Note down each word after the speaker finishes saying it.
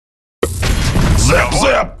Zip!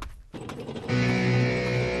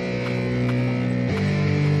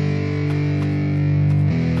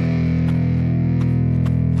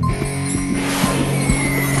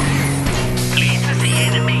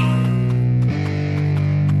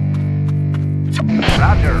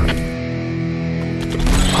 Roger.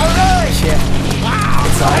 Alright! Yeah. Wow!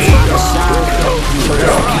 It's all time to shine. So there's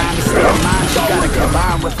a kind of state of mind you gotta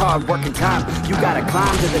combine with hard work and time. You gotta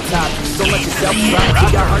climb to the top. Don't let yourself drop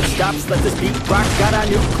till your heart stops. Let this beat rock. Got a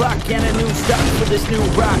new clock and a new stop for this new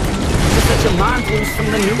rock. Just let your mind loose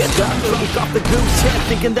from the new stuff. Drunk off the goose, yeah,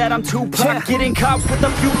 thinking that I'm too pop. Getting caught with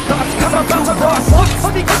a few thoughts, cause I'm too boss.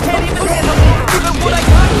 Speakers can't even handle it. Even what I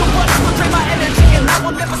got, the ones will drain my energy, and I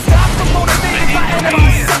will never stop from motivating my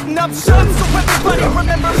enemies. Setting up shop so everybody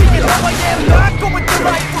remember me and how I am. Not going through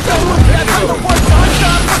life without looking at the words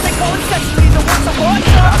non-stop. What they call essentially the ones I want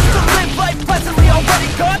jobs. To live life pleasantly,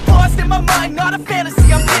 already got lost in my mind. Not a fantasy,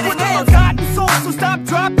 I'm getting ill-gotten souls. So stop,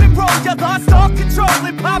 drop, and roll. You lost all control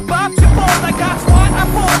and pop off your ball. I got squat, I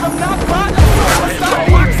ball, I'm not bought, I'm sold. I stop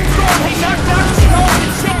boxing strong, hey knock, knock, you know.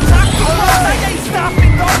 And shit, talk to roll. I ain't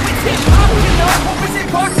stopping, no, it's hip-hop, you know. Or is it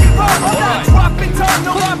rock and roll? I'm not dropping tongue,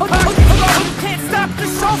 no, I'm cocking slow. You can't stop the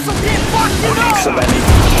show, so get fucking on. So let me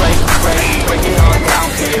break it all down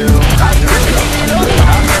for you. I never give it up,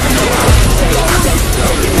 I never know how to take that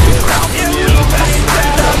crown from you.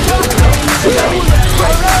 So let me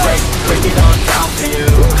break it all down for you.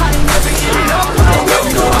 I never give it up, I never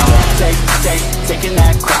know how to taking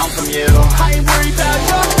that crown from you. I ain't worried about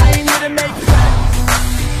you, I ain't here to make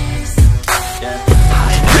facts. Yeah.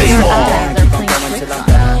 They're going till I'm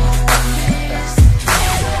down.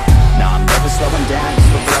 No, I'm never slowing down, cause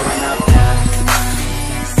we're blowing up now.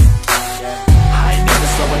 I ain't never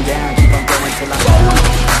slowing down, keep on going till I'm down.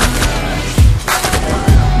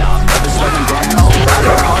 No, I'm never slowing down.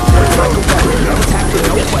 Attack with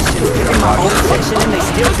no questions, giving my own attention, and they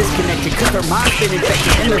still disconnected, cause their mind's been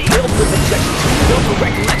infected, and they're filled with objection. Filled with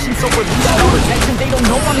recollection, so we're losing all attention. They don't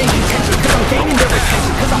know I'm in contention, cause I'm gaining their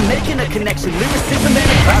attention, cause I'm making a connection. Lyricism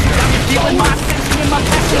and aggression got me feeling my ascension and my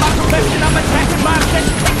passion, my profession. I'm attacking my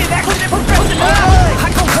obsession, taking action and progressing. I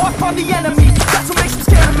go off on the enemy, that's what makes them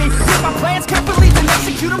scared of me. Get my plans carefully, then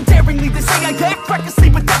execute them daringly. They say I act recklessly,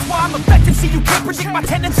 but that's why I'm effective. See, you can't predict my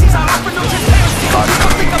tendencies, I offer no transparency.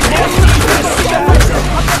 People think I'm nasty,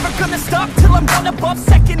 I'm never gonna stop till I'm one above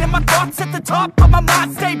second. And my thoughts at the top, but my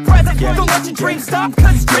mind stay present. Don't let your dreams stop,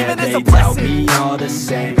 cause dreaming is a blessing. They tell me all the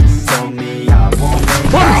same, told me I won't make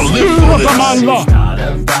it. Wow, It's not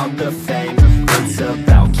about the fame, it's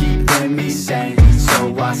about keeping me sane.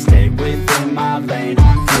 So I stay within my lane,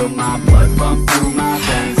 feel my blood pump through my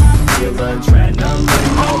veins, feel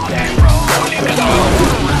adrenaline, no pain.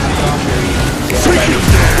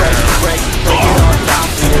 Break it all down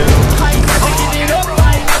for you. I ain't never giving up,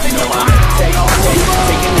 I ain't never giving up.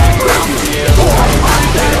 Taking that ground from you.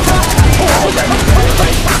 So let me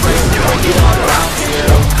break it all down for you.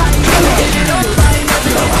 I ain't never giving up, I ain't never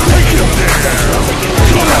giving up. Taking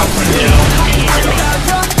that ground from you.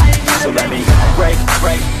 So let me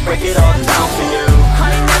break it all down for you.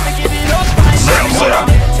 I ain't never giving up, I ain't never giving up.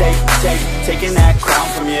 Taking that crown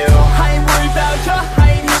from you. I ain't worried about you, I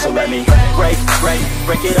ain't here to. So let me break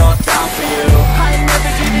it all down for you. I ain't never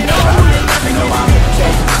giving up, I ain't never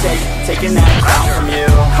giving up. Taking that crown from you. I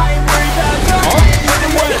ain't worried about you, I ain't here to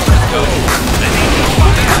win.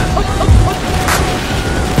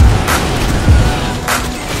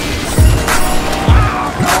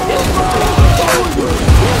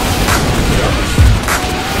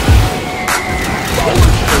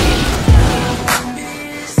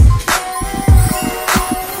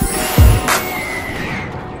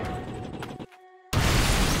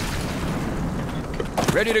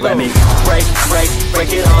 Ready to go. Let me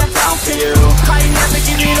break it all down for you. I ain't never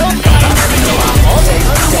giving up, I ain't never giving up.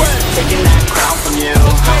 Taking that crown from you.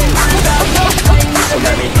 I ain't worried about you, I ain't never. So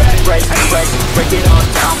let me break it all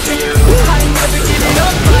down for you. I ain't never giving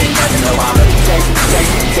up, I ain't never giving up.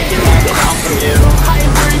 Taking that crown from you. I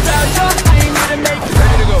ain't worried about you, I ain't here to make it.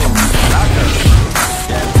 Ready to go. I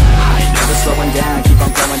ain't never slowing down, keep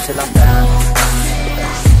on going till I'm down.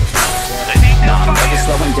 No, I'm never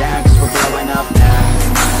slowing down, cause we're blowing up now.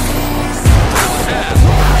 I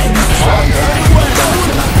ain't never slowing down, keep on going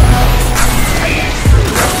till I'm down.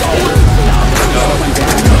 No, I'm never slowing down.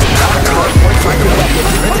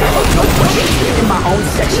 In my own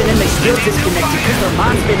section, and they still disconnected, cause their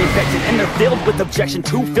mind's been infected, and they're filled with objection.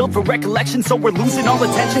 Too filled for recollection, so we're losing all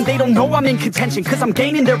attention. They don't know I'm in contention, cause I'm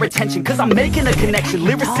gaining their attention, cause I'm making a connection.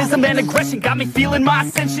 Lyricism and aggression got me feeling my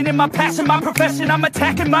ascension and my passion, my profession. I'm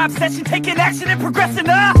attacking my obsession, taking action and progressing.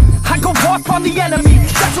 I go off on the enemy,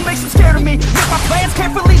 that's what makes them scared of me. Make my plans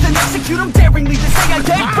carefully,